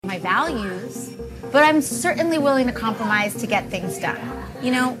my values, but I'm certainly willing to compromise to get things done.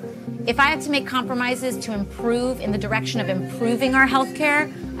 You know, if I have to make compromises to improve in the direction of improving our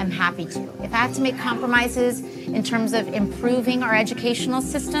healthcare, I'm happy to. If I have to make compromises in terms of improving our educational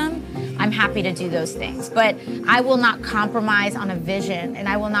system, I'm happy to do those things. But I will not compromise on a vision, and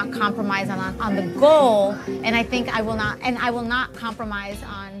I will not compromise on the goal, and I think I will not compromise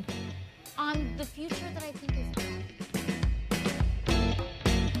on the future that I think is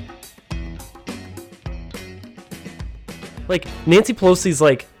like Nancy Pelosi's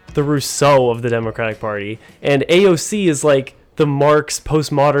like the Rousseau of the Democratic Party, and AOC is like the Marx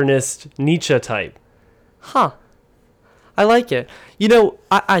postmodernist Nietzsche type. Huh. I like it. You know,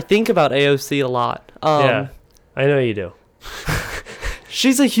 I think about AOC a lot. Yeah, I know you do.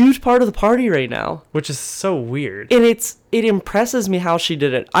 She's a huge part of the party right now. Which is so weird. And it impresses me how she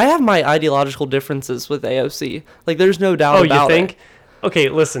did it. I have my ideological differences with AOC. Like, there's no doubt about it. Oh, you think? Okay,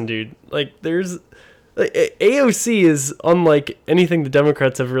 listen, dude. Like, there's... AOC is unlike anything the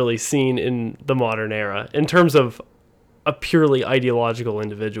Democrats have really seen in the modern era in terms of a purely ideological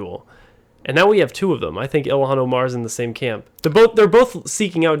individual. And now we have two of them. I think Ilhan Omar's in the same camp. They're both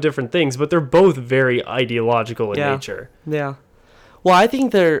seeking out different things, but they're both very ideological in nature. Yeah. Well, I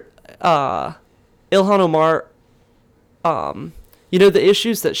think they're Ilhan Omar, you know, the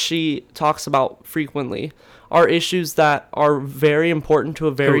issues that she talks about frequently are issues that are very important to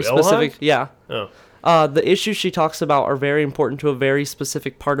a very specific... Ilhan? Yeah. Oh. The issues she talks about are very important to a very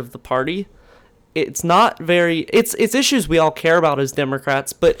specific part of the party. It's not very... It's issues we all care about as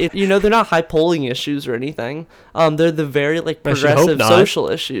Democrats, but, they're not high polling issues or anything. They're the very, like, progressive social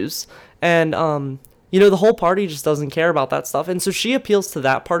issues. And, the whole party just doesn't care about that stuff. And so she appeals to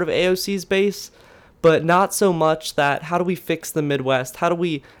that part of AOC's base, but not so much that how do we fix the Midwest? How do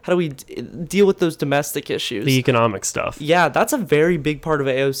we deal with those domestic issues? The economic stuff. Yeah, that's a very big part of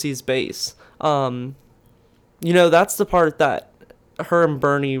AOC's base. That's the part that her and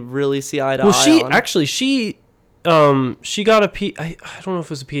Bernie really see eye to eye on. She got I don't know if it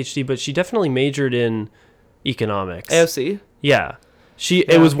was a PhD, but she definitely majored in economics. AOC? Yeah.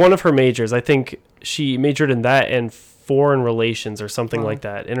 It was one of her majors. I think she majored in that and foreign relations or something like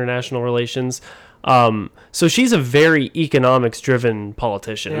that, international relations. So she's a very economics-driven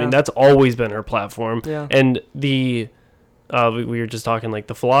politician. Yeah. I mean, that's always been her platform. Yeah. And we were just talking, like,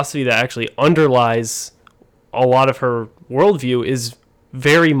 the philosophy that actually underlies a lot of her worldview is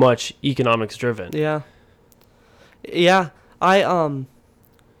very much economics driven. Yeah.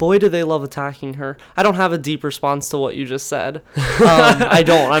 Boy, do they love attacking her. I don't have a deep response to what you just said. I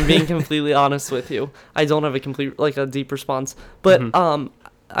don't. I'm being completely honest with you. I don't have a deep response. But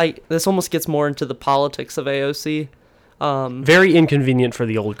this almost gets more into the politics of AOC. Very inconvenient for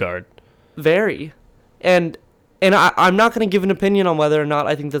the old guard. Very. And I'm not going to give an opinion on whether or not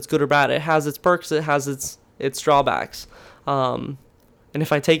I think that's good or bad. It has its perks. It has its drawbacks. And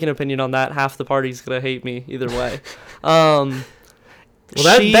if I take an opinion on that, half the party's going to hate me either way. Well,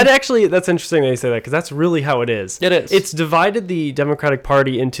 that's interesting that you say that, because that's really how it is. It is. It's divided the Democratic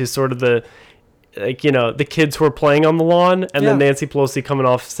Party into sort of the kids who are playing on the lawn, and then Nancy Pelosi coming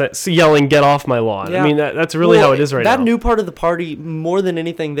off yelling, "Get off my lawn!" Yeah. I mean, that's really how it is right now. That new part of the party, more than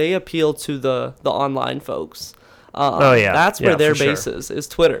anything, they appeal to the online folks. That's where their base is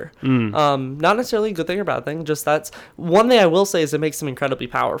Twitter. Not necessarily a good thing or bad thing. Just that's one thing I will say is it makes them incredibly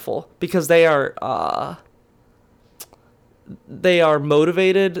powerful, because they are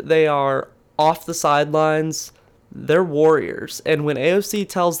motivated. They are off the sidelines. They're warriors, and when AOC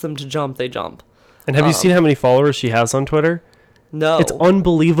tells them to jump, they jump. And have you seen how many followers she has on Twitter? No. It's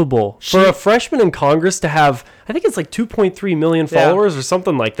unbelievable. For a freshman in Congress to have, I think it's like 2.3 million followers or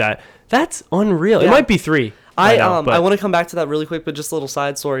something like that. That's unreal. Yeah. It might be 3. I want to come back to that really quick, but just a little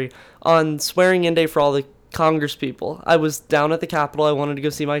side story. On swearing in day for all the Congress people, I was down at the Capitol. I wanted to go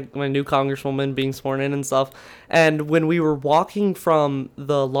see my new congresswoman being sworn in and stuff. And when we were walking from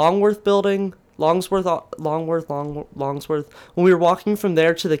the Longworth building, Longsworth, when we were walking from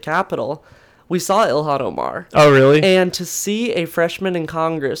there to the Capitol, we saw Ilhan Omar. Oh, really? And to see a freshman in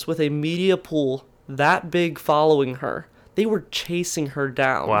Congress with a media pool that big following her, they were chasing her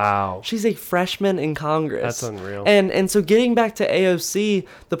down. Wow. She's a freshman in Congress. That's unreal. And so getting back to AOC,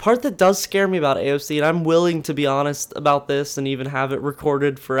 the part that does scare me about AOC, and I'm willing to be honest about this and even have it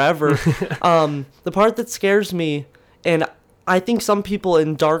recorded forever, the part that scares me, and I think some people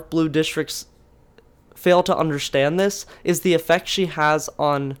in dark blue districts fail to understand this, is the effect she has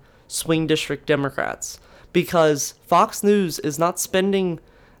on swing district Democrats, because Fox News is not spending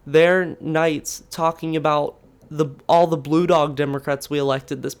their nights talking about all the blue dog Democrats we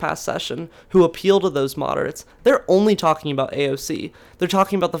elected this past session who appeal to those moderates, they're only talking about AOC. They're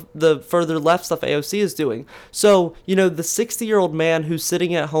talking about the further left stuff AOC is doing. So, the 60-year-old man who's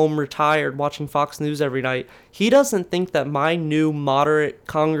sitting at home retired watching Fox News every night, he doesn't think that my new moderate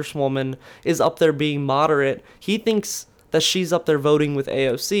congresswoman is up there being moderate. He thinks that she's up there voting with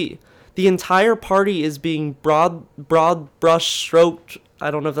AOC. The entire party is being broad brush stroked,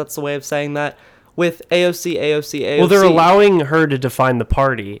 I don't know if that's the way of saying that, with AOC. Well, they're allowing her to define the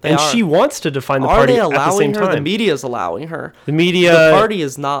party, and are. she wants to define the party at the same Are they allowing her? time. The media's allowing her. The media... The party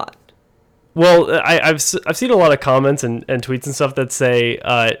is not. Well, I've seen a lot of comments and tweets and stuff that say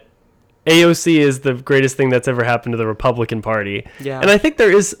AOC is the greatest thing that's ever happened to the Republican Party. Yeah. And I think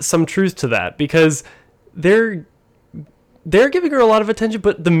there is some truth to that, because they're giving her a lot of attention,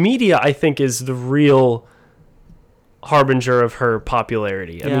 but the media, I think, is the real harbinger of her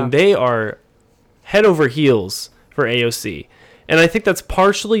popularity. I mean, they are head over heels for AOC. And I think that's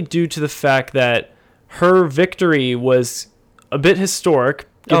partially due to the fact that her victory was a bit historic,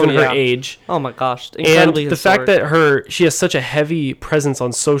 given her age. Oh my gosh, incredibly and the historic. fact that she has such a heavy presence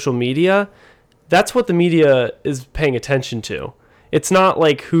on social media, that's what the media is paying attention to. It's not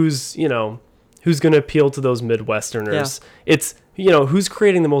like who's going to appeal to those Midwesterners. Yeah. It's, who's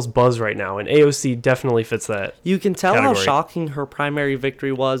creating the most buzz right now, and AOC definitely fits that. You can tell category. how shocking her primary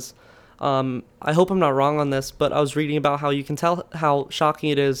victory was. I hope I'm not wrong on this, but I was reading about how you can tell how shocking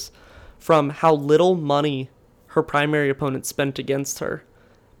it is from how little money her primary opponent spent against her,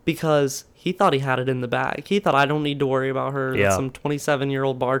 because he thought he had it in the bag. He thought, I don't need to worry about her. Yeah. That's some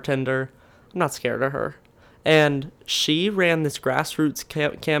 27-year-old bartender. I'm not scared of her. And she ran this grassroots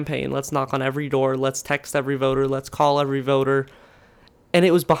campaign. Let's knock on every door. Let's text every voter. Let's call every voter. And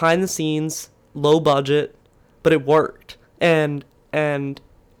it was behind the scenes, low budget, but it worked. And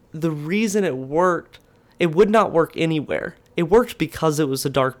the reason it worked, it would not work anywhere. It worked because it was a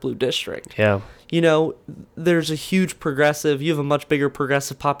dark blue district. Yeah. There's a huge progressive, you have a much bigger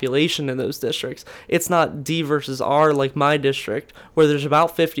progressive population in those districts. It's not D versus R like my district, where there's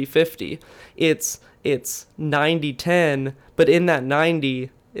about 50-50. It's 90-10, but in that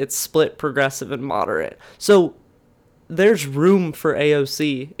 90, it's split progressive and moderate. So there's room for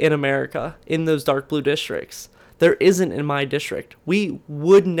AOC in America in those dark blue districts. There isn't in my district. We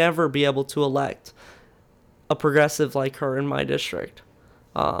would never be able to elect a progressive like her in my district.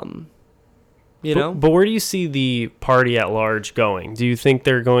 But where do you see the party at large going? Do you think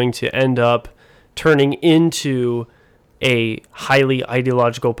they're going to end up turning into a highly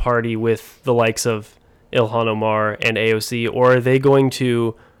ideological party with the likes of Ilhan Omar and AOC, or are they going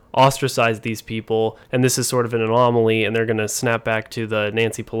to ostracize these people, and this is sort of an anomaly, and they're going to snap back to the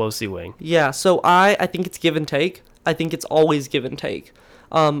Nancy Pelosi wing? Yeah, so I think it's give and take. I think it's always give and take.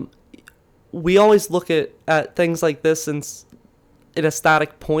 We always look at things like this in a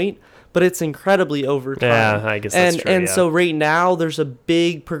static point, but it's incredibly over time. Yeah, I guess that's true. And so right now there's a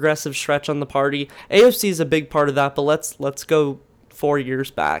big progressive stretch on the party. AOC is a big part of that, but let's go 4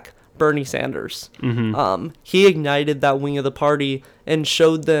 years back. Bernie Sanders. Mm-hmm. He ignited that wing of the party and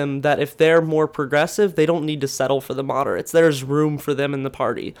showed them that if they're more progressive, they don't need to settle for the moderates. There's room for them in the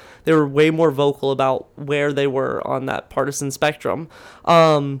party. They were way more vocal about where they were on that partisan spectrum.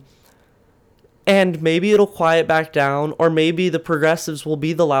 And maybe it'll quiet back down, or maybe the progressives will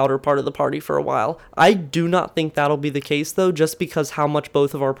be the louder part of the party for a while. I do not think that'll be the case, though, just because how much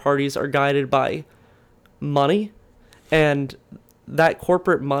both of our parties are guided by money, and that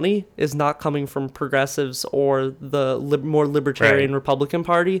corporate money is not coming from progressives or the more libertarian Republican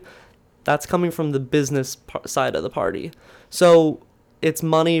Party. That's coming from the business side of the party. So it's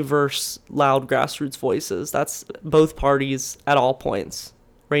money versus loud grassroots voices. That's both parties at all points.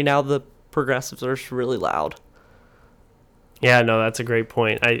 Right now, the progressives are just really loud. Yeah, no, that's a great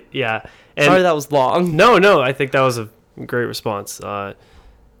point. And sorry that was long. No, I think that was a great response. Now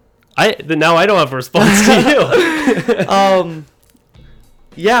I don't have a response to you.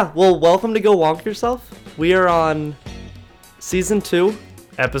 Yeah, well, welcome to Go Wonk Yourself. We are on season 2.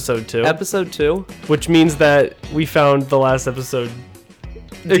 Episode 2. Episode 2. Which means that we found the last episode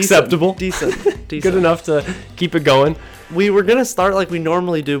acceptable. Decent. Good enough to keep it going. We were going to start like we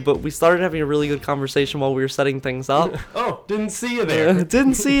normally do, but we started having a really good conversation while we were setting things up. Oh, didn't see you there.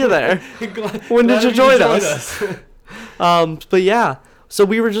 Didn't see you there. When did you join us? But yeah. So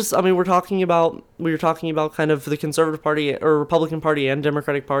we were talking about kind of the Conservative Party or Republican Party and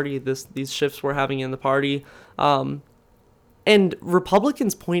Democratic Party, these shifts we're having in the party. And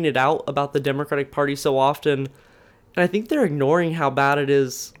Republicans pointed out about the Democratic Party so often, and I think they're ignoring how bad it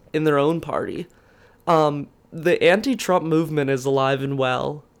is in their own party. The anti-Trump movement is alive and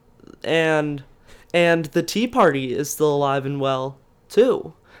well, and And the Tea Party is still alive and well,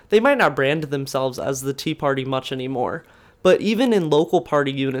 too. They might not brand themselves as the Tea Party much anymore, but even in local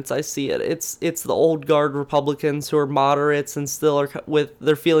party units, I see it. It's the old guard Republicans who are moderates and still are with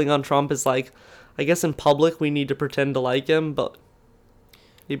their feeling on Trump is like, I guess in public we need to pretend to like him, but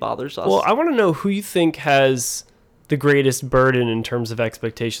he bothers us. Well, I want to know who you think has the greatest burden in terms of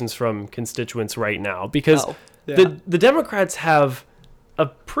expectations from constituents right now, because the Democrats have a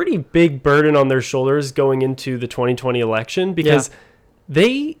pretty big burden on their shoulders going into the 2020 election, because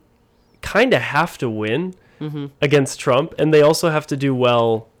they kind of have to win against Trump, and they also have to do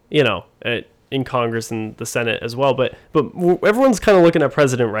well, in Congress and the Senate as well. But everyone's kind of looking at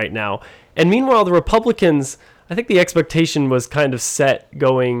president right now. And meanwhile, the Republicans, I think the expectation was kind of set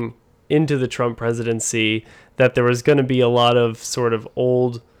going into the Trump presidency that there was going to be a lot of sort of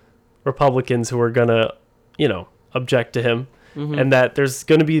old Republicans who were going to, object to him. And that there's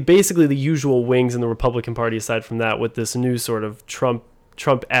going to be basically the usual wings in the Republican Party aside from that, with this new sort of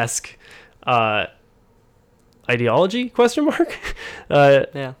Trump-esque ideology, question mark?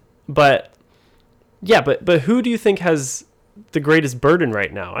 But who do you think has the greatest burden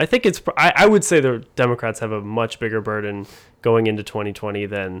right now? I think I would say the Democrats have a much bigger burden going into 2020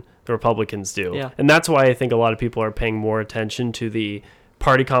 than the Republicans do. Yeah. And that's why I think a lot of people are paying more attention to the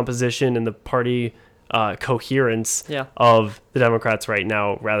party composition and the party coherence of the Democrats right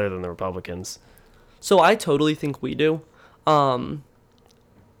now rather than the Republicans. So I totally think we do. And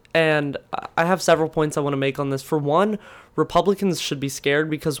I have several points I want to make on this. For one, Republicans should be scared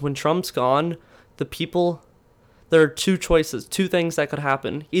because when Trump's gone, there are two things that could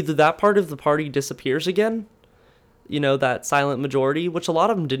happen. Either that part of the party disappears again, that silent majority, which a lot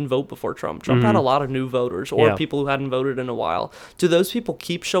of them didn't vote before Trump. Trump had a lot of new voters or people who hadn't voted in a while. Do those people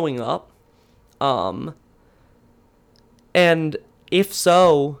keep showing up? And if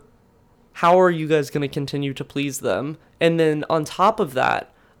so, how are you guys going to continue to please them? And then on top of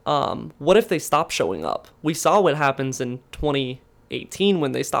that, what if they stop showing up? We saw what happens in 2018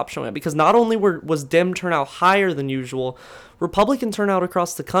 when they stopped showing up, because not only was Dem turnout higher than usual, Republican turnout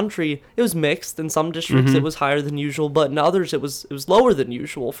across the country, it was mixed. In some districts it was higher than usual, but in others it was lower than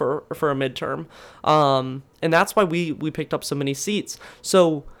usual for a midterm. And that's why we picked up so many seats.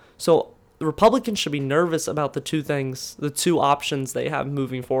 So the Republicans should be nervous about the two options they have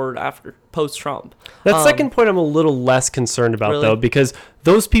moving forward after post-Trump. That second point I'm a little less concerned about, really? though, because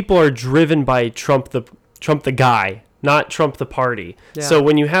those people are driven by Trump the guy, not Trump the party. Yeah. So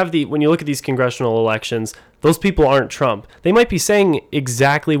when you look at these congressional elections, those people aren't Trump. They might be saying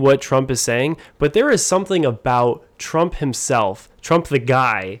exactly what Trump is saying, but there is something about Trump himself, Trump the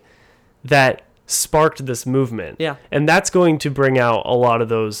guy, that sparked this movement. Yeah. And that's going to bring out a lot of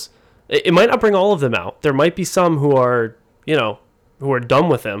those. It might not bring all of them out. There might be some who are done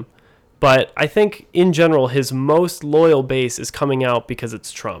with him. But I think in general, his most loyal base is coming out because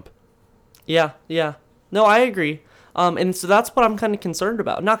it's Trump. Yeah. No, I agree. And so that's what I'm kind of concerned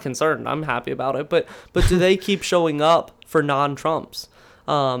about. Not concerned. I'm happy about it. But do they keep showing up for non-Trumps?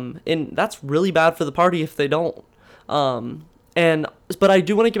 And that's really bad for the party if they don't. But I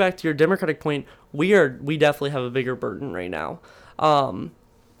do want to get back to your Democratic point. We definitely have a bigger burden right now.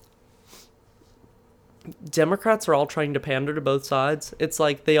 Democrats are all trying to pander to both sides. It's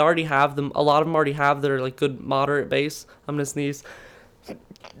like they already have them. A lot of them already have their good moderate base. I'm gonna sneeze.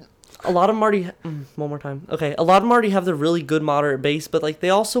 A lot of them already. One more time. Okay. A lot of them already have their really good moderate base, but they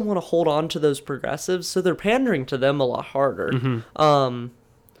also want to hold on to those progressives, so they're pandering to them a lot harder.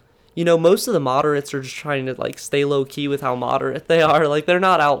 Most of the moderates are just trying to stay low key with how moderate they are. They're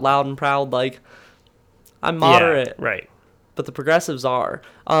not out loud and proud I'm moderate. Yeah, right. But the progressives are.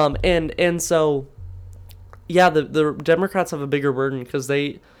 And so. Yeah, the Democrats have a bigger burden because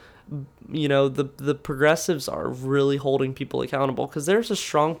they, the progressives are really holding people accountable because there's a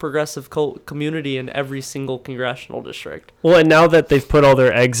strong progressive community in every single congressional district. Well, and now that they've put all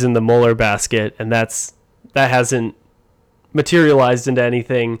their eggs in the Mueller basket and that hasn't materialized into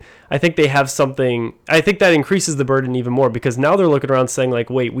anything, I think they have something. I think that increases the burden even more because now they're looking around saying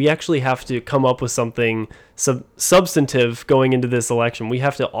wait, we actually have to come up with something substantive going into this election. We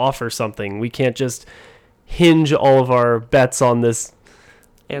have to offer something. We can't just hinge all of our bets on this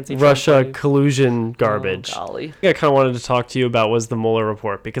Russia collusion garbage. Oh, golly. I kind of wanted to talk to you about was the Mueller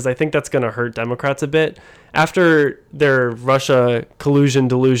report because I think that's going to hurt Democrats a bit after their Russia collusion,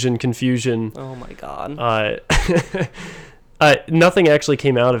 delusion, confusion. Oh my God. Nothing actually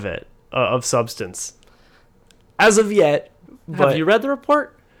came out of it of substance as of yet. Have you read the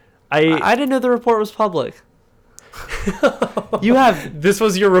report? I didn't know the report was public. You have. This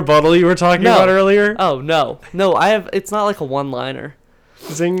was your rebuttal you were talking about earlier? Oh, no. I have. It's not like a one-liner.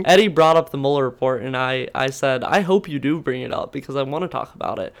 Zing. Eddie brought up the Mueller report, and I said, I hope you do bring it up because I want to talk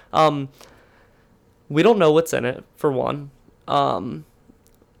about it. We don't know what's in it, for one.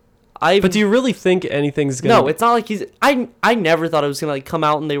 But do you really think anything's gonna? No, it's not like he's. I never thought it was gonna like come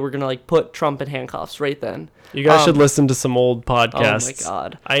out and they were gonna like put Trump in handcuffs right then. You guys should listen to some old podcasts. Oh my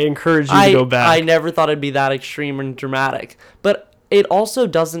God! I encourage you to go back. I never thought it'd be that extreme and dramatic, but it also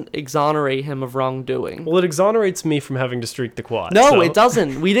doesn't exonerate him of wrongdoing. Well, it exonerates me from having to streak the quad. No, so. it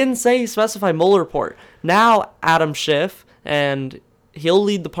doesn't. We didn't specify Mueller report. Now Adam Schiff, and he'll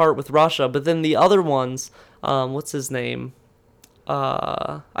lead the part with Russia, but then the other ones, what's his name?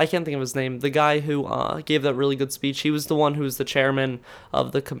 I can't think of his name. The guy who gave that really good speech. He was the one who was the chairman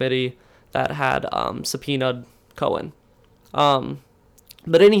of the committee that had subpoenaed Cohen. But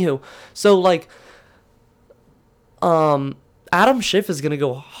anywho, so like, Adam Schiff is gonna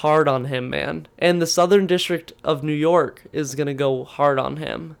go hard on him, man, and the Southern District of New York is gonna go hard on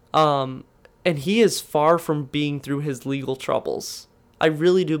him. And he is far from being through his legal troubles. I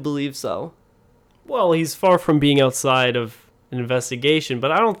really do believe so. Well, he's far from being outside of an investigation, but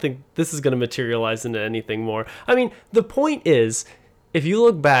I don't think this is going to materialize into anything more. I mean, the point is, if you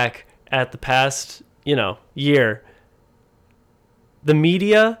look back at the past, year, the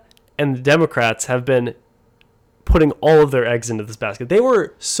media and the Democrats have been putting all of their eggs into this basket. They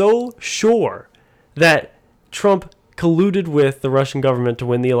were so sure that Trump colluded with the Russian government to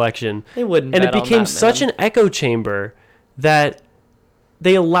win the election. They wouldn't. And it became such an echo chamber that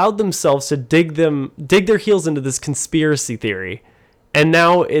they allowed themselves to dig their heels into this conspiracy theory. And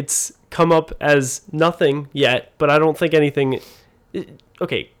now it's come up as nothing yet, but I don't think anything...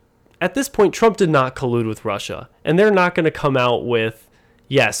 Okay, at this point, Trump did not collude with Russia. And they're not going to come out with,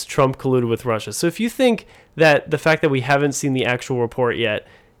 yes, Trump colluded with Russia. So if you think that the fact that we haven't seen the actual report yet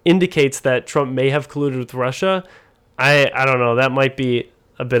indicates that Trump may have colluded with Russia, I don't know. That might be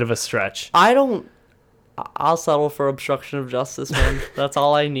a bit of a stretch. I'll settle for obstruction of justice, man. That's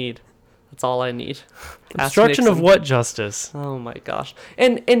all I need. That's all I need. Obstruction of what justice? Oh my gosh.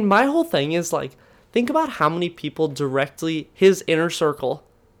 And my whole thing is like, think about how many people directly, his inner circle,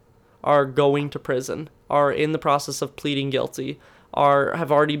 are going to prison, are in the process of pleading guilty,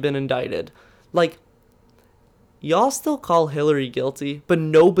 have already been indicted. Like, y'all still call Hillary guilty, but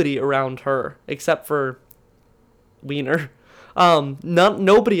nobody around her, except for Weiner.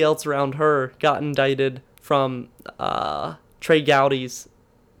 Nobody else around her got indicted from Trey Gowdy's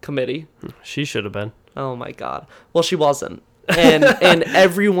committee. She should have been. Oh my God. Well, she wasn't, and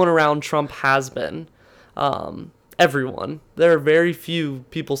everyone around Trump has been. Everyone. There are very few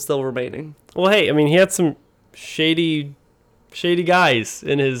people still remaining. Well, hey, I mean, he had some shady guys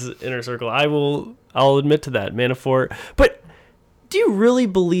in his inner circle. I'll admit to that, Manafort. But do you really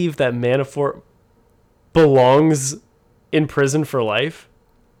believe that Manafort belongs in prison for life?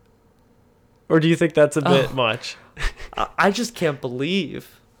 Or do you think that's a bit much? I just can't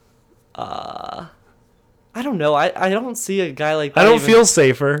believe. I don't know. I don't see a guy like that. I don't feel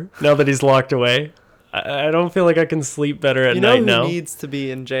safer now that he's locked away. I don't feel like I can sleep better at night now. Who needs to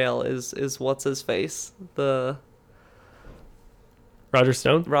be in jail is what's his face? The Roger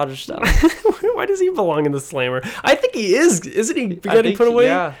Stone? Roger Stone. Why does he belong in the slammer? I think he is. Isn't he getting put away?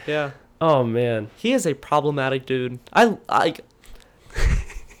 Yeah. Oh, man. He is a problematic dude. I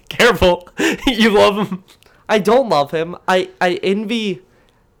Careful. You love him. I don't love him. I envy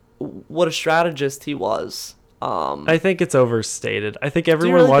what a strategist he was. I think it's overstated. I think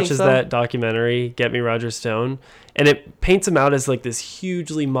everyone really watches think so? that documentary, Get Me Roger Stone, and it paints him out as like this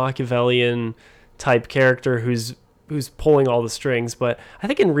hugely Machiavellian type character who's pulling all the strings. But I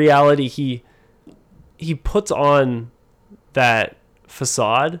think in reality he puts on that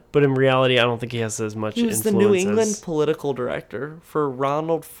facade, but in reality I don't think he has as much influence. He was the New England political director for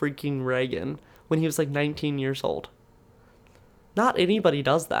Ronald freaking Reagan when he was like 19 years old. Not anybody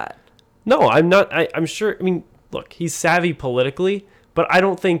does that. No, I'm not. I'm sure. I mean, look, he's savvy politically, but I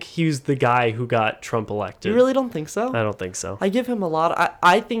don't think he's the guy who got Trump elected. You really don't think so? I don't think so. I give him a lot.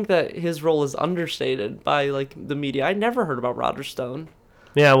 I think that his role is understated by like the media. I never heard about Roger Stone.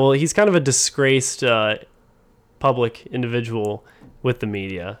 Yeah, well, he's kind of a disgraced public individual with the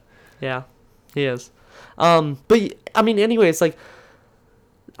media. Yeah, he is. But I mean, anyways, like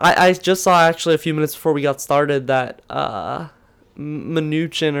I just saw actually a few minutes before we got started that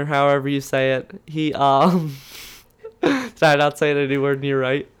Mnuchin, or however you say it, he did I not say it any word near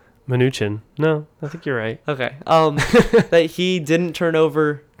right? Mnuchin. No, I think you're right. Okay. That he didn't turn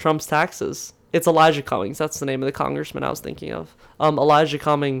over Trump's taxes. It's Elijah Cummings. That's the name of the congressman I was thinking of. Elijah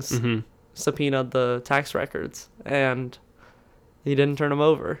Cummings subpoenaed the tax records, and he didn't turn them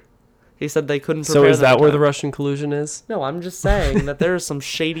over. He said they couldn't So prepare is them in that where the time. Russian collusion is? No, I'm just saying that there's some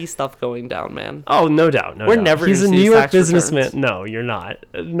shady stuff going down, man. Oh, no doubt. No We're doubt. never He's gonna a see New his York tax businessman. returns. No, you're not.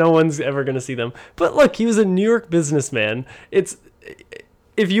 No one's ever going to see them. But look, he was a New York businessman. It's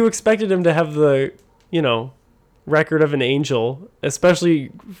if you expected him to have the, record of an angel,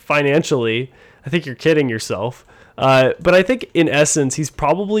 especially financially, I think you're kidding yourself. But I think in essence, he's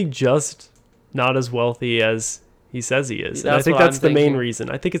probably just not as wealthy as he says he is. And I That's think what that's I'm the main thinking. reason.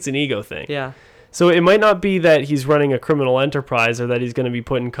 I think it's an ego thing. Yeah. So it might not be that he's running a criminal enterprise or that he's going to be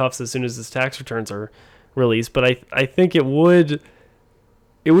put in cuffs as soon as his tax returns are released, but I think it would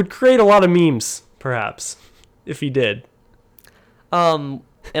create a lot of memes, perhaps, if he did. In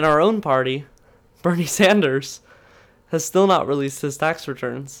our own party, Bernie Sanders has still not released his tax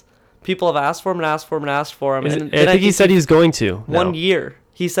returns. People have asked for him and asked for him and asked for him. And I think he said he was going to. one No. year.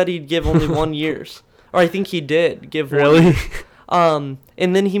 He said he'd give only 1 year's. Or I think he did give one. Really? And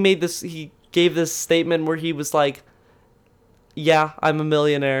then he gave this statement where he was like, yeah, I'm a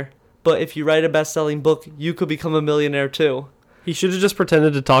millionaire, but if you write a best-selling book, you could become a millionaire too. He should have just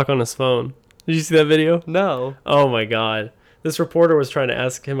pretended to talk on his phone. Did you see that video? No. Oh my god. This reporter was trying to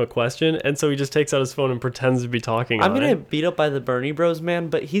ask him a question, and so he just takes out his phone and pretends to be talking I'm on going to it. get beat up by the Bernie Bros, man,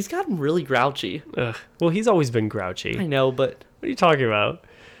 but he's gotten really grouchy. Ugh. Well, he's always been grouchy. I know, but What are you talking about?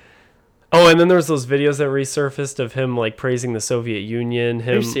 Oh, and then there was those videos that resurfaced of him like praising the Soviet Union.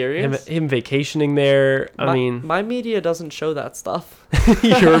 Are you serious? Him vacationing there. I mean, my media doesn't show that stuff.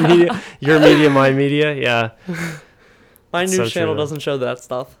 your media, my media. Yeah. My So news channel true. doesn't show that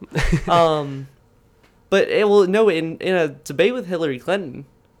stuff. But in a debate with Hillary Clinton,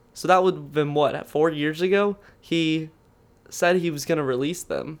 so that would have been what, 4 years ago? He said he was going to release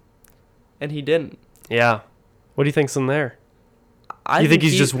them, and he didn't. Yeah. What do you think's in there? I You think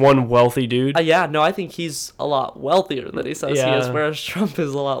he's just one wealthy dude? Yeah, no, I think he's a lot wealthier than he says he is, Yeah. whereas Trump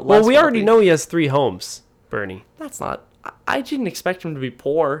is a lot Well, less we already wealthy. know he has 3 homes, Bernie. That's not... I didn't expect him to be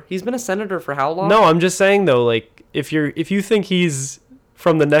poor. He's been a senator for how long? No, I'm just saying though, like if you think he's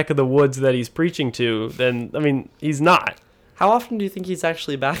from the neck of the woods that he's preaching to, then I mean he's not. How often do you think he's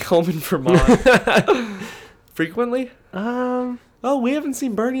actually back home in Vermont? Frequently? Oh, we haven't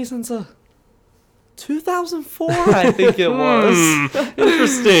seen Bernie since 2004, I think it was.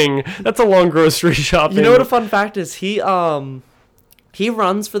 Interesting. That's a long grocery shopping. You know what a fun fact is? He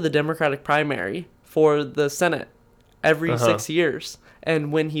runs for the Democratic primary for the Senate every 6 years.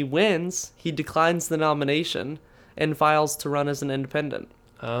 And when he wins, he declines the nomination and files to run as an independent.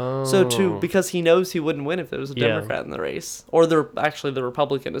 Oh. So because he knows he wouldn't win if there was a Yeah. Democrat in the race, or the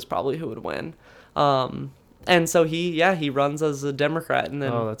Republican is probably who would win. And so he runs as a Democrat, and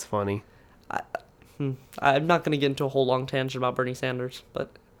then Oh, that's funny. I'm not going to get into a whole long tangent about Bernie Sanders, but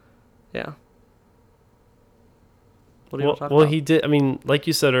yeah. What do you want to talk Well, about? he did. I mean, like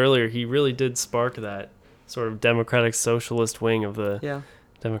you said earlier, he really did spark that sort of democratic socialist wing of the Yeah.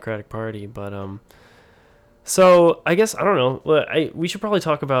 Democratic Party. But so I guess I don't know. We should probably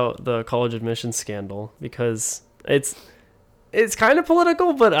talk about the college admissions scandal because it's kind of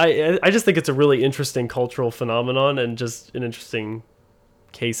political, but I just think it's a really interesting cultural phenomenon and just an interesting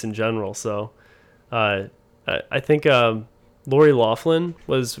case in general. So I think Lori Loughlin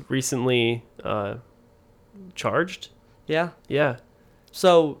was recently charged. Yeah. Yeah.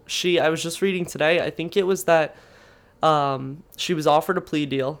 So I was just reading today, I think it was that she was offered a plea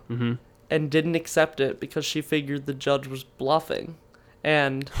deal and didn't accept it because she figured the judge was bluffing.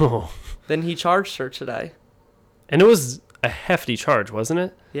 And Oh. then he charged her today. And it was a hefty charge, wasn't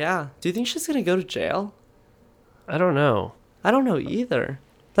it? Yeah. Do you think she's going to go to jail? I don't know. I don't know either.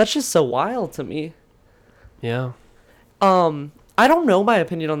 That's just so wild to me. Yeah. I don't know my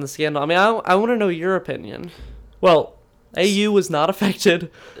opinion on the scandal. I mean, I want to know your opinion. Well, AU was not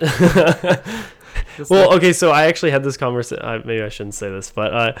affected. well, okay, so I actually had this conversation. Maybe I shouldn't say this,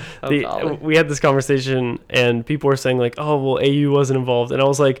 but golly. we had this conversation, and people were saying like, "Oh, well, AU wasn't involved," and I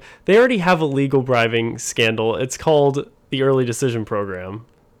was like, "They already have a legal bribing scandal. It's called the Early Decision Program."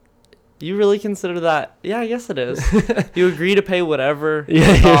 You really consider that? Yeah, I guess it is. You agree to pay whatever.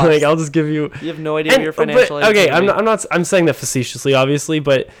 Yeah, it costs. like I'll just give you. You have no idea what your financial aid is okay, gonna be. I'm saying that facetiously, obviously,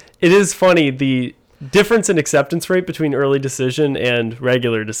 but it is funny the difference in acceptance rate between early decision and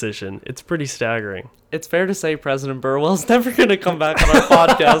regular decision. It's pretty staggering. It's fair to say President Burwell's never going to come back on our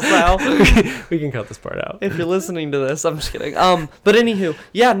podcast now. We can cut this part out. If you're listening to this, I'm just kidding. But anywho,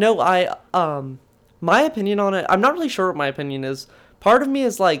 yeah, no, my opinion on it, I'm not really sure what my opinion is. Part of me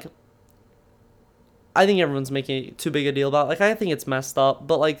is like, I think everyone's making too big a deal about it. Like, I think it's messed up,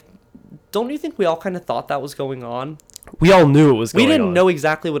 but like, don't you think we all kind of thought that was going on? We all knew it was going We on. didn't know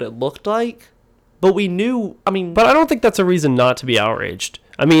exactly what it looked like, but we knew, I mean... But I don't think that's a reason not to be outraged.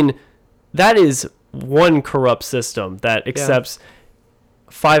 I mean, that is one corrupt system that accepts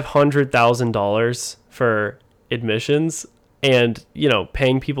 $500,000 for admissions, and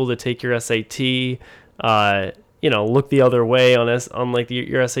paying people to take your SAT, look the other way on like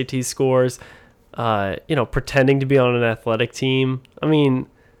your SAT scores, pretending to be on an athletic team. I mean,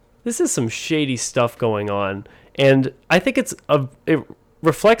 this is some shady stuff going on, and I think it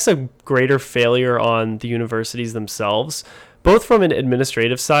reflects a greater failure on the universities themselves, both from an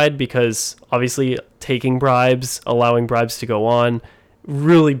administrative side, because obviously taking bribes, allowing bribes to go on,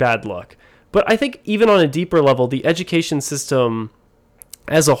 really bad luck. But I think even on a deeper level, the education system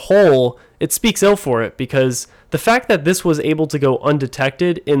as a whole, it speaks ill for it, because the fact that this was able to go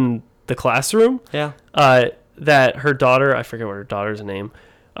undetected in the classroom, that her daughter, I forget what her daughter's name,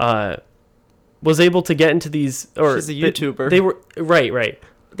 was able to get into these, or she's a YouTuber. They were right.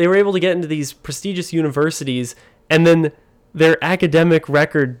 They were able to get into these prestigious universities, and then their academic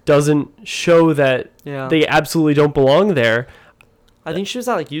record doesn't show that they absolutely don't belong there. I think she was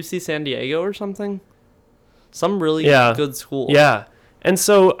at like UC San Diego or something. Some really good school. Yeah. And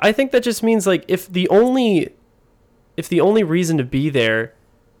so I think that just means, like, if the only reason to be there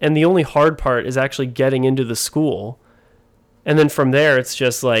and the only hard part is actually getting into the school, and then from there it's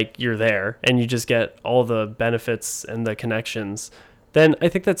just like you're there and you just get all the benefits and the connections, then I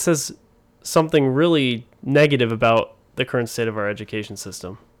think that says something really negative about the current state of our education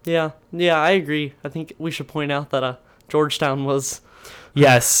system. Yeah, I agree. I think we should point out that Georgetown was...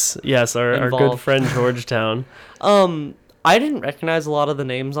 Yes, our good friend Georgetown. I didn't recognize a lot of the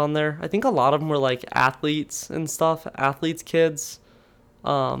names on there. I think a lot of them were like athletes and stuff, athletes' kids.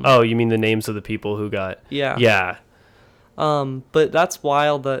 Oh, you mean the names of the people who got... Yeah. But that's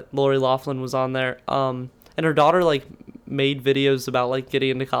wild that Lori Loughlin was on there. And her daughter, like, made videos about, like, getting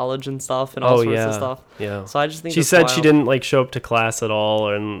into college and stuff and all sorts of stuff. Yeah. So I just think she said wild. She didn't, like, show up to class at all,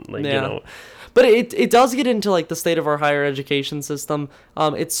 and, like, But it does get into, like, the state of our higher education system.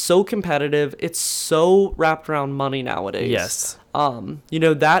 It's so competitive. It's so wrapped around money nowadays. Yes.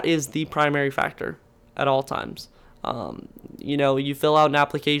 That is the primary factor at all times. You fill out an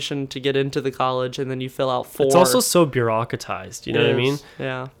application to get into the college, and then you fill out It's also so bureaucratized. You know what I mean?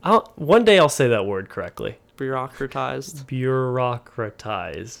 Yeah. One day I'll say that word correctly. Bureaucratized.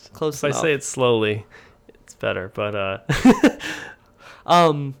 Close enough. If I say it slowly, it's better. But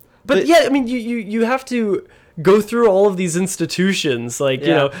But yeah, I mean, you have to go through all of these institutions, like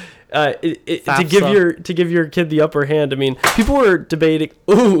to give your kid the upper hand. I mean, people were debating.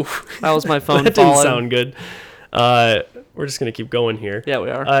 Ooh, that was my phone. That didn't sound good. We're just gonna keep going here. Yeah, we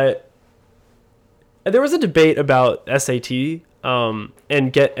are. There was a debate about SAT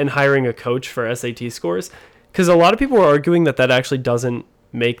and hiring a coach for SAT scores, because a lot of people were arguing that actually doesn't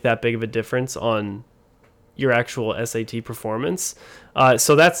make that big of a difference on your actual SAT performance.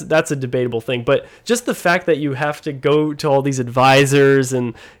 So that's a debatable thing. But just the fact that you have to go to all these advisors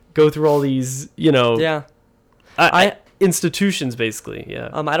and go through all these, institutions, basically. Yeah.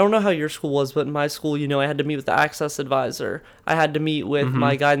 I don't know how your school was, but in my school, I had to meet with the access advisor. I had to meet with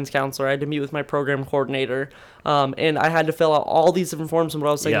my guidance counselor. I had to meet with my program coordinator. And I had to fill out all these different forms. And what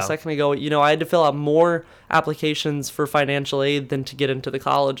I was saying a second ago, I had to fill out more applications for financial aid than to get into the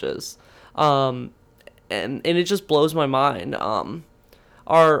colleges. And it just blows my mind.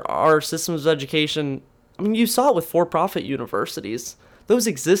 Our systems of education, I mean, you saw it with for-profit universities. Those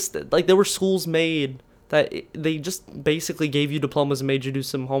existed. Like, there were schools made that they just basically gave you diplomas and made you do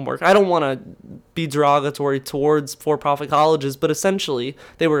some homework. I don't want to be derogatory towards for-profit colleges, but essentially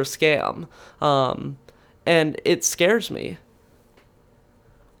they were a scam. And it scares me.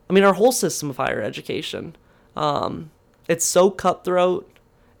 I mean, our whole system of higher education, it's so cutthroat.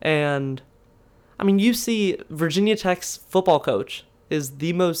 And I mean, you see Virginia Tech's football coach is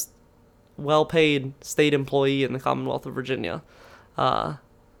the most well-paid state employee in the Commonwealth of Virginia.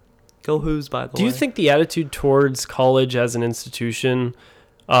 Go Hoos, by the way. Do you think the attitude towards college as an institution,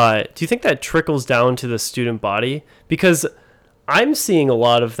 do you think that trickles down to the student body? Because I'm seeing a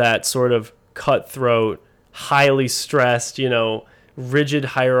lot of that sort of cutthroat, highly stressed, rigid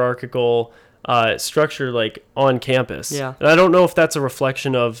hierarchical structure, like, on campus. Yeah. And I don't know if that's a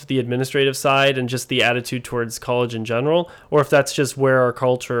reflection of the administrative side and just the attitude towards college in general, or if that's just where our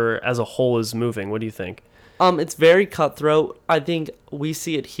culture as a whole is moving. What do you think? It's very cutthroat. I think we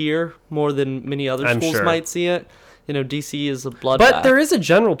see it here more than many other schools might see it. DC is a bloodbath. But there is a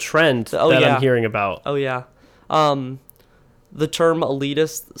general trend that I'm hearing about. Oh, yeah. The term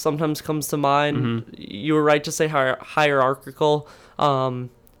elitist sometimes comes to mind. Mm-hmm. You were right to say hierarchical.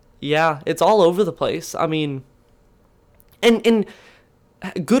 Yeah, it's all over the place. I mean, and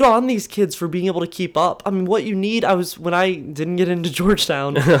good on these kids for being able to keep up. I mean, what you need, when I didn't get into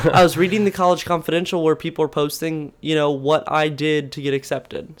Georgetown, I was reading the College Confidential where people are posting, what I did to get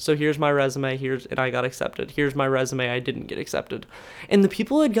accepted. So here's my resume, and I got accepted. Here's my resume, I didn't get accepted. And the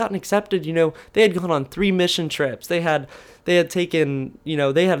people who had gotten accepted, they had gone on 3 mission trips. They had taken,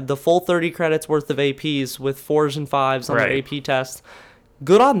 they had the full 30 credits worth of APs with 4s and 5s on their AP test.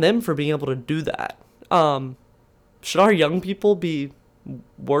 Good on them for being able to do that. Should our young people be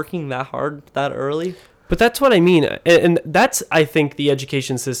working that hard that early? But that's what I mean, and that's, I think, the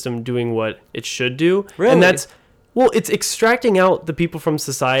education system doing what it should do. Really? And it's extracting out the people from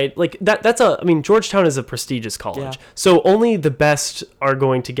society. Like Georgetown is a prestigious college, so only the best are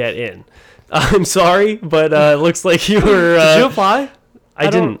going to get in. I'm sorry, but it looks like you were. Did you apply?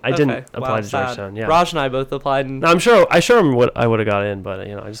 I didn't Okay. apply to Georgetown. Yeah, Raj and I both applied. And no, I'm sure I would have got in, but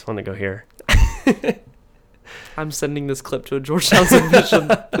I just want to go here. I'm sending this clip to a Georgetown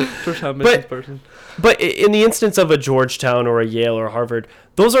admissions person. But in the instance of a Georgetown or a Yale or a Harvard,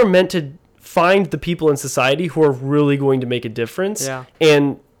 those are meant to find the people in society who are really going to make a difference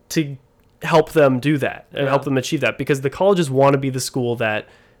and to help them do that and help them achieve that, because the colleges want to be the school that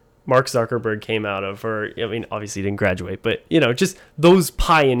Mark Zuckerberg came out of, or, obviously he didn't graduate, but, just those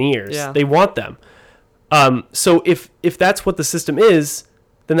pioneers, they want them. So if that's what the system is,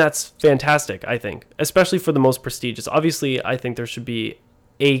 then that's fantastic, I think, especially for the most prestigious. Obviously, I think there should be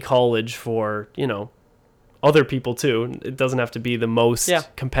a college for, other people too. It doesn't have to be the most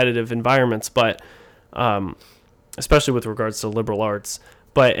competitive environments, but especially with regards to liberal arts.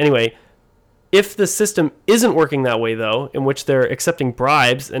 But anyway, if the system isn't working that way, though, in which they're accepting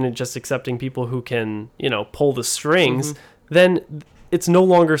bribes and just accepting people who can, pull the strings, then it's no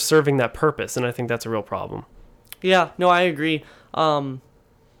longer serving that purpose. And I think that's a real problem. Yeah, no, I agree.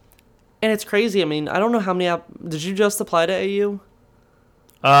 And it's crazy. I mean, I don't know how many did you just apply to AU?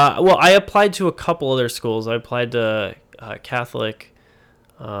 Well, I applied to a couple other schools. I applied to Catholic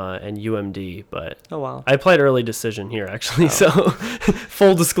and UMD, but oh wow, I applied early decision here actually. So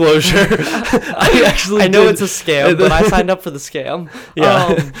full disclosure, I know it's a scam, but I signed up for the scam.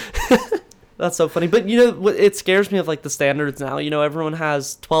 Yeah. That's so funny. But it scares me of like the standards now. Everyone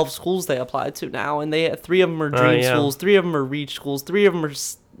has 12 schools they apply to now, and 3 of them are dream schools, 3 of them are reach schools, 3 of them are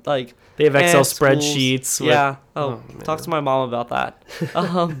like they have Excel spreadsheets. Yeah. Talk to my mom about that.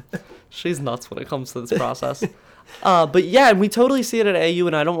 She's nuts when it comes to this process. But yeah, and we totally see it at AU,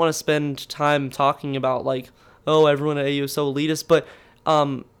 and I don't want to spend time talking about like, oh, everyone at AU is so elitist, but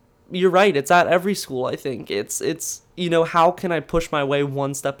you're right. It's at every school. I think it's how can I push my way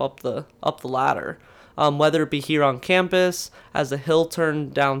one step up the ladder, whether it be here on campus, as a hill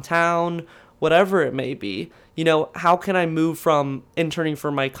turn downtown, whatever it may be. How can I move from interning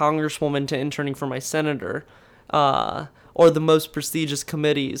for my congresswoman to interning for my senator, or the most prestigious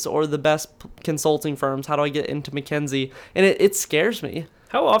committees, or the best consulting firms? How do I get into McKinsey? And it scares me.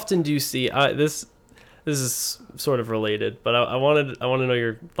 How often do you see this? This is sort of related, but I want to know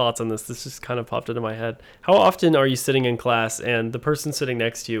your thoughts on this. This just kind of popped into my head. How often are you sitting in class and the person sitting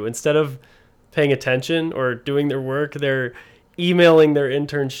next to you, instead of paying attention or doing their work, they're emailing their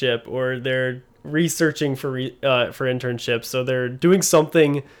internship, or they're researching for internships, so they're doing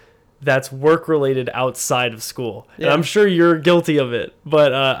something that's work related outside of school. Yeah. And I'm sure you're guilty of it,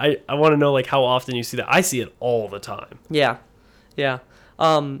 but I want to know like how often you see that. I see it all the time. Yeah.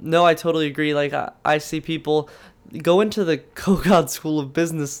 No, I totally agree. Like I see people go into the Kogod School of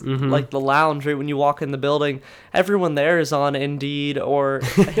Business, like the lounge, right? When you walk in the building, everyone there is on Indeed or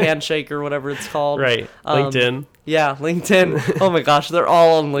Handshake or whatever it's called. Right. LinkedIn. Yeah, LinkedIn. Oh my gosh, they're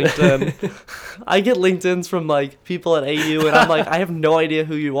all on LinkedIn. I get LinkedIns from like people at AU, and I'm like, I have no idea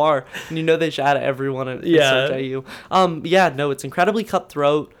who you are, and they chat at everyone at search AU. No, it's incredibly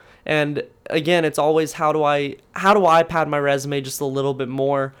cutthroat, and again, it's always how do I pad my resume just a little bit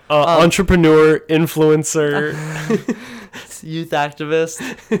more? Entrepreneur, influencer, youth activist.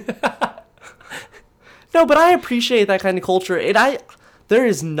 No, but I appreciate that kind of culture. There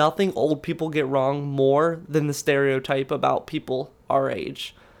is nothing old people get wrong more than the stereotype about people our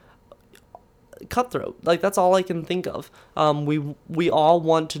age. Cutthroat. Like, that's all I can think of. We all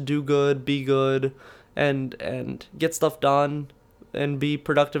want to do good, be good, and get stuff done and be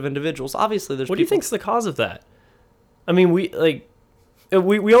productive individuals. Obviously, there's What do you think's the cause of that? I mean, we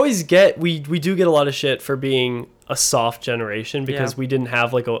always we do get a lot of shit for being a soft generation because we didn't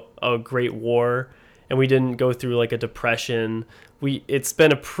have like a great war, and we didn't go through like a depression. It's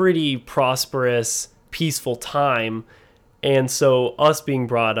been a pretty prosperous, peaceful time, and so us being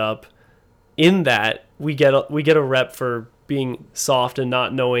brought up in that, we get a rep for being soft and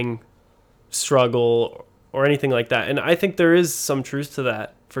not knowing struggle or anything like that. And I think there is some truth to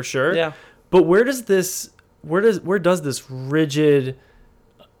that for sure. Yeah. But where does this rigid,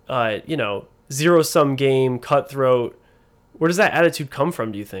 zero sum game, cutthroat, where does that attitude come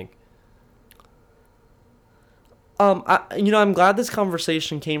from, do you think? I'm glad this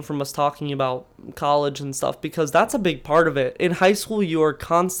conversation came from us talking about college and stuff, because that's a big part of it. In high school, you are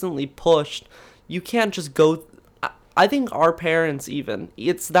constantly pushed. You can't just go. I think our parents, even,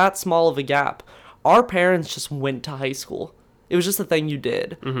 it's that small of a gap. Our parents just went to high school. It was just a thing you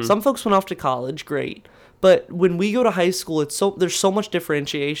did. Mm-hmm. Some folks went off to college, great. But when we go to high school, there's so much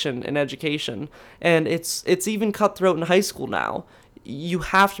differentiation in education, and it's even cutthroat in high school now. You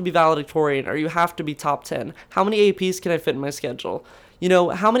have to be valedictorian, or you have to be top 10. How many APs can I fit in my schedule?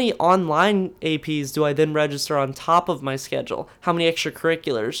 How many online APs do I then register on top of my schedule? How many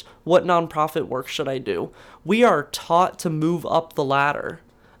extracurriculars? What nonprofit work should I do? We are taught to move up the ladder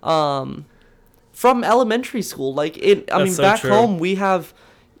from elementary school. Back home we have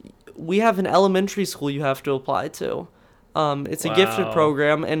an elementary school you have to apply to. It's a gifted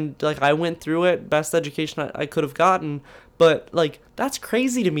program, and I went through it, best education I could have gotten. But that's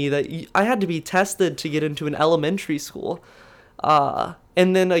crazy to me that I had to be tested to get into an elementary school,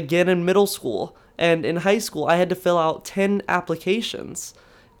 and then again in middle school, and in high school I had to fill out 10 applications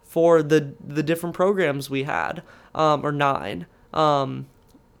for the different programs we had, or 9.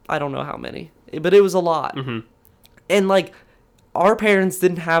 I don't know how many, but it was a lot. Mm-hmm. And our parents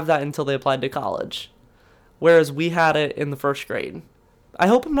didn't have that until they applied to college, whereas we had it in the first grade. I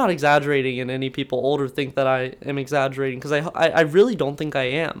hope I'm not exaggerating, and any people older think that I am exaggerating, because I really don't think I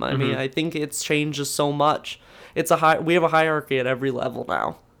am. I mean, I think it's changed so much. We have a hierarchy at every level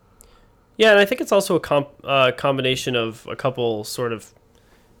now. Yeah, and I think it's also a combination of a couple sort of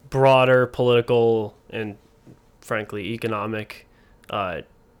broader political and, frankly, economic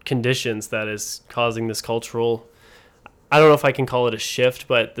conditions that is causing this cultural, I don't know if I can call it a shift,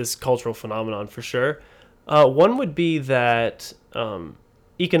 but this cultural phenomenon for sure. One would be that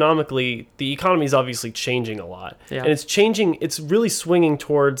economically, the economy is obviously changing a lot. Yeah. And it's really swinging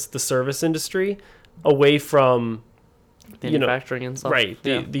towards the service industry, away from manufacturing and stuff. Right,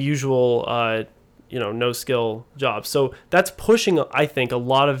 the usual no-skill jobs. So that's pushing, I think, a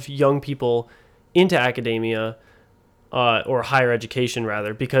lot of young people into academia, or higher education,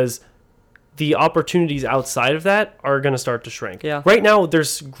 rather, because the opportunities outside of that are going to start to shrink. Yeah. Right now,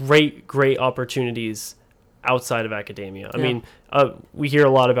 there's great opportunities outside of academia. I mean, we hear a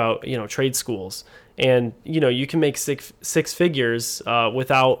lot about, trade schools, and, you can make six figures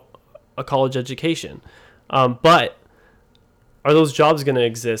without a college education. But are those jobs going to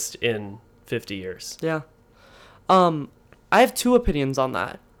exist in 50 years? Yeah. I have 2 opinions on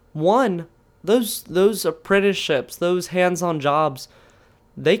that. One, those apprenticeships, those hands-on jobs,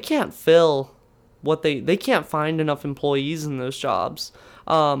 they can't fill what they can't find enough employees in those jobs.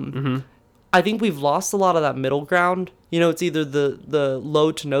 I think we've lost a lot of that middle ground. It's either the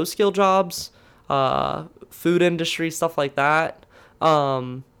low to no skill jobs, food industry, stuff like that.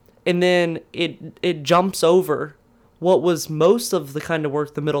 And then it jumps over what was most of the kind of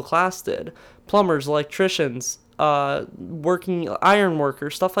work the middle class did. Plumbers, electricians, working iron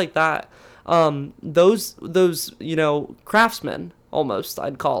workers, stuff like that. Those craftsmen, almost,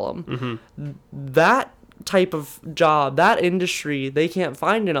 I'd call them. Mm-hmm. That type of job, that industry, they can't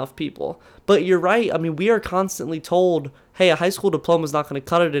find enough people. But you're right. I mean, we are constantly told, hey, a high school diploma is not going to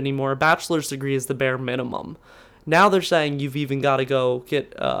cut it anymore. A bachelor's degree is the bare minimum. Now they're saying you've even got to go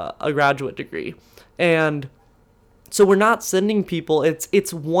get a graduate degree. And so we're not sending people.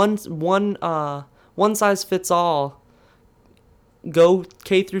 It's one size fits all. Go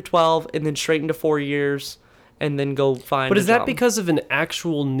K through 12 and then straight into 4 years, and then go find. But is that because of an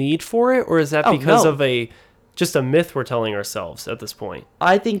actual need for it, or is that because of just a myth we're telling ourselves at this point?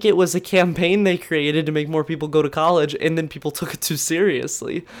 I think it was a campaign they created to make more people go to college, and then people took it too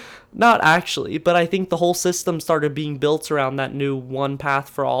seriously. Not actually, but I think the whole system started being built around that new one path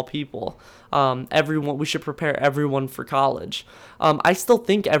for all people. We should prepare everyone for college. I still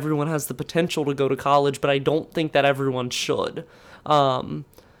think everyone has the potential to go to college, but I don't think that everyone should. I'm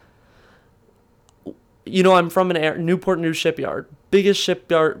from Newport News Shipyard, biggest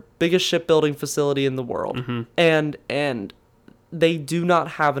shipbuilding facility in the world, mm-hmm. and they do not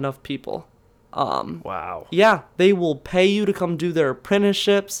have enough people. Wow. Yeah, they will pay you to come do their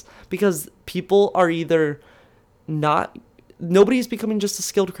apprenticeships because people are either nobody's becoming just a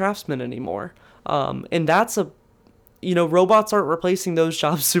skilled craftsman anymore. And that's robots aren't replacing those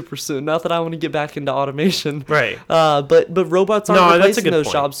jobs super soon. Not that I want to get back into automation. Right. But robots aren't replacing those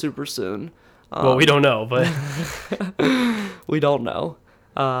jobs super soon. Well, we don't know, but we don't know.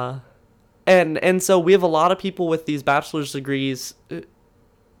 And so we have a lot of people with these bachelor's degrees,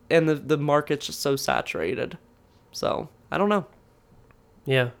 and the market's just so saturated. So I don't know.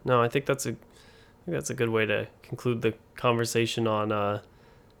 Yeah, no, I think that's a good way to conclude the conversation on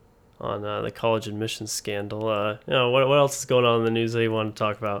the college admissions scandal. What else is going on in the news that you want to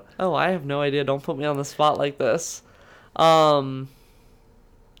talk about? Oh, I have no idea. Don't put me on the spot like this.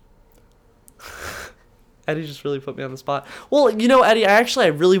 Eddie just really put me on the spot. Well, Eddie, I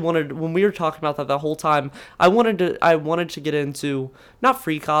really wanted, when we were talking about that the whole time, I wanted to get into not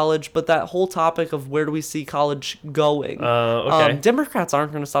free college, but that whole topic of where do we see college going. Okay. Democrats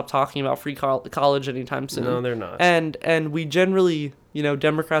aren't going to stop talking about free college anytime soon. No, they're not. And we generally,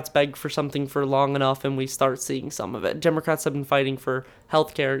 Democrats beg for something for long enough, and we start seeing some of it. Democrats have been fighting for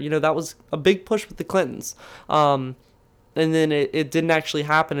healthcare. That was a big push with the Clintons. And then it didn't actually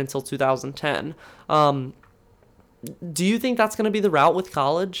happen until 2010. Do you think that's going to be the route with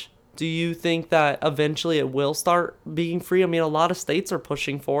college? Do you think that eventually it will start being free? I mean, a lot of states are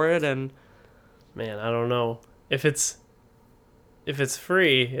pushing for it, and man, I don't know. If it's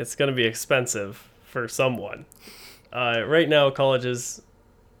free, it's going to be expensive for someone. Right now, college is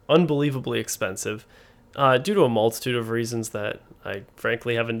unbelievably expensive due to a multitude of reasons that I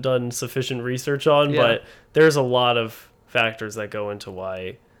frankly haven't done sufficient research on, Yeah. but there's a lot of factors that go into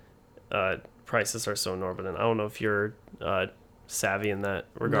why prices are so exorbitant. I don't know if you're savvy in that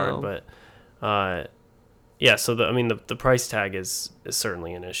regard, No. but yeah. So the price tag is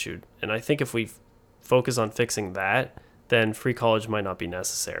certainly an issue, and I think if we focus on fixing that, then free college might not be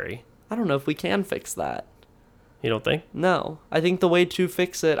necessary. I don't know if we can fix that. You don't think? No, I think the way to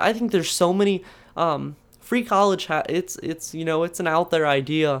fix it, I think there's so many free college. It's an out there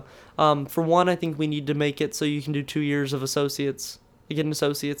idea. For one, I think we need to make it so you can do 2 years of associates. You get an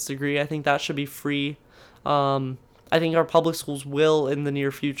associate's degree. I think that should be free. I think our public schools will, in the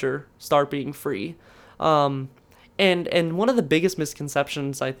near future, start being free. And one of the biggest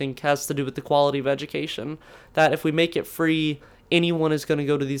misconceptions, I think, has to do with the quality of education. That if we make it free, anyone is going to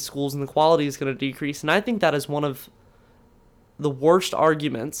go to these schools and the quality is going to decrease. And I think that is one of the worst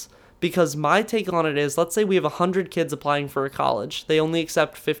arguments, because my take on it is, let's say we have 100 kids applying for a college. They only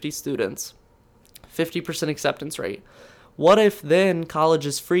accept 50 students, 50% acceptance rate. What if then college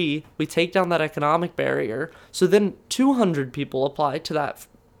is free, we take down that economic barrier, so then 200 people apply to that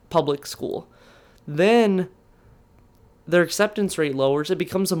public school. Then their acceptance rate lowers, it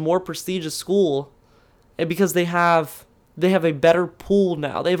becomes a more prestigious school, and because they have a better pool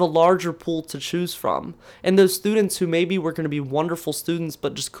now. They have a larger pool to choose from. And those students who maybe were going to be wonderful students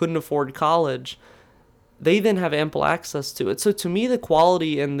but just couldn't afford college, they then have ample access to it. So to me, the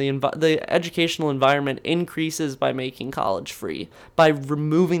quality and the educational environment increases by making college free, by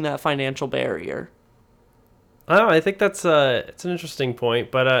removing that financial barrier. I think that's it's an interesting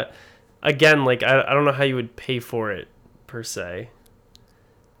point, but again, like I don't know how you would pay for it per se.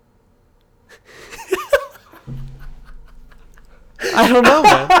 I don't know,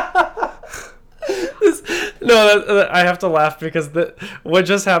 man. I have to laugh because what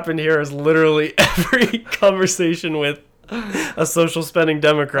just happened here is literally every conversation with a social spending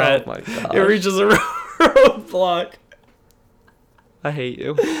Democrat. Oh my gosh. It reaches a roadblock. I hate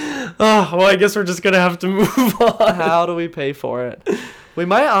you. Oh, well, I guess we're just going to have to move on. How do we pay for it? We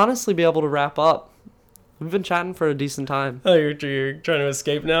might honestly be able to wrap up. We've been chatting for a decent time. Oh, you're trying to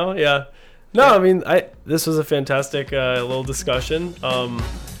escape now? Yeah. No, I mean, this was a fantastic little discussion.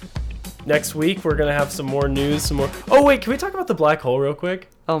 Next week, we're going to have some more news, Oh, wait, can we talk about the black hole real quick?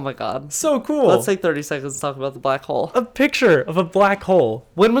 Oh my god. So cool. Let's take 30 seconds to talk about the black hole. A picture of a black hole.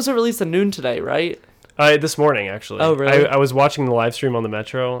 When was it released? At noon today, right? This morning, actually. Oh, really? I was watching the live stream on the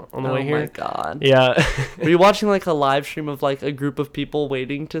Metro on the way here. Oh my god. Yeah. Were you watching like a live stream of like a group of people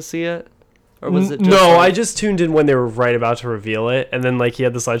waiting to see it? Or was it just No, like... I just tuned in when they were right about to reveal it, and then like he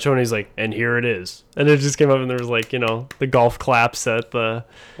had the slideshow and he's like, and here it is. And it just came up and there was like, the golf claps at the...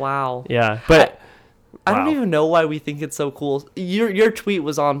 Wow. Yeah, but... I don't wow. even know why we think it's so cool. Your tweet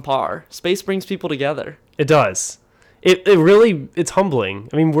was on par. Space brings people together. It does. It really, it's humbling.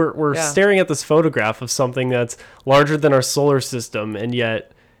 I mean, we're Yeah. staring at this photograph of something that's larger than our solar system, and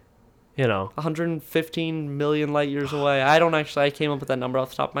yet, 115 million light years away. I came up with that number off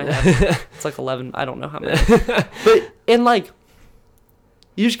the top of my head. It's like 11. I don't know how many. But, and like,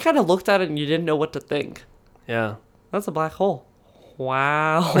 you just kind of looked at it and you didn't know what to think. Yeah. That's a black hole.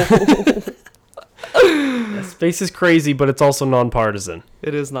 Wow. Space is crazy, but it's also nonpartisan.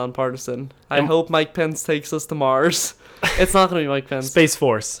 It is nonpartisan. I hope Mike Pence takes us to Mars. It's not going to be Mike Pence. Space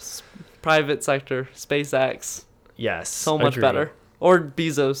Force. Private sector. SpaceX. Yes. So much agreed. better. Or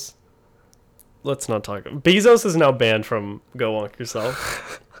Bezos. Let's not talk. Bezos is now banned from Go Wonk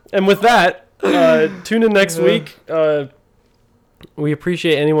Yourself. And with that, tune in next week. We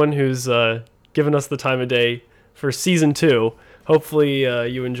appreciate anyone who's given us the time of day for season 2. Hopefully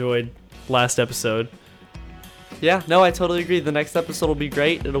you enjoyed last episode. Yeah, no, I totally agree. The next episode will be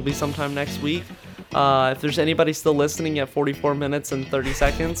great. It'll be sometime next week. If there's anybody still listening at 44 minutes and 30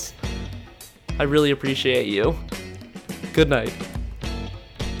 seconds, I really appreciate you. Good night.